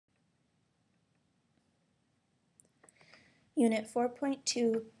Unit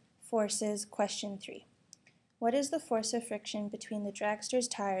 4.2 Forces, Question 3. What is the force of friction between the dragster's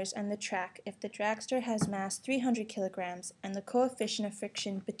tires and the track if the dragster has mass 300 kilograms and the coefficient of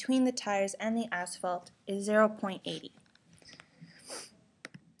friction between the tires and the asphalt is 0.80?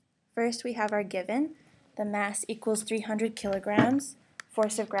 First, we have our given. The mass equals 300 kilograms,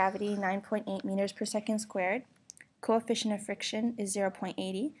 force of gravity 9.8 meters per second squared, coefficient of friction is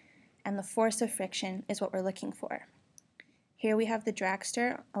 0.80, and the force of friction is what we're looking for. Here we have the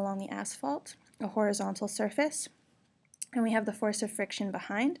dragster along the asphalt, a horizontal surface, and we have the force of friction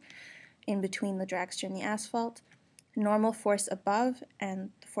behind, in between the dragster and the asphalt, normal force above,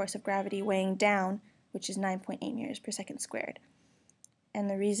 and the force of gravity weighing down, which is 9.8 meters per second squared. And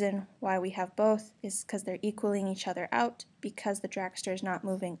the reason why we have both is because they're equaling each other out because the dragster is not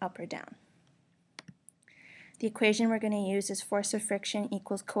moving up or down. The equation we're going to use is force of friction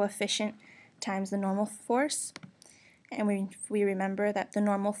equals coefficient times the normal force. And we remember that the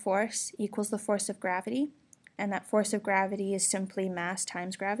normal force equals the force of gravity, and that force of gravity is simply mass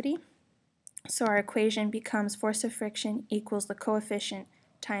times gravity. So our equation becomes force of friction equals the coefficient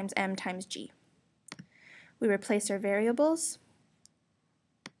times m times g. We replace our variables,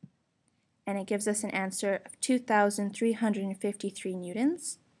 and it gives us an answer of 2,353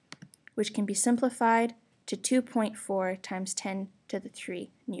 newtons, which can be simplified to 2.4 times 10 to the 3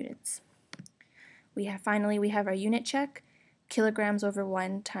 newtons. Finally, we have our unit check. Kilograms over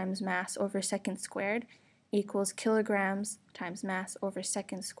 1 times mass over second squared equals kilograms times mass over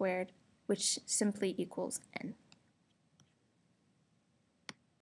second squared, which simply equals n.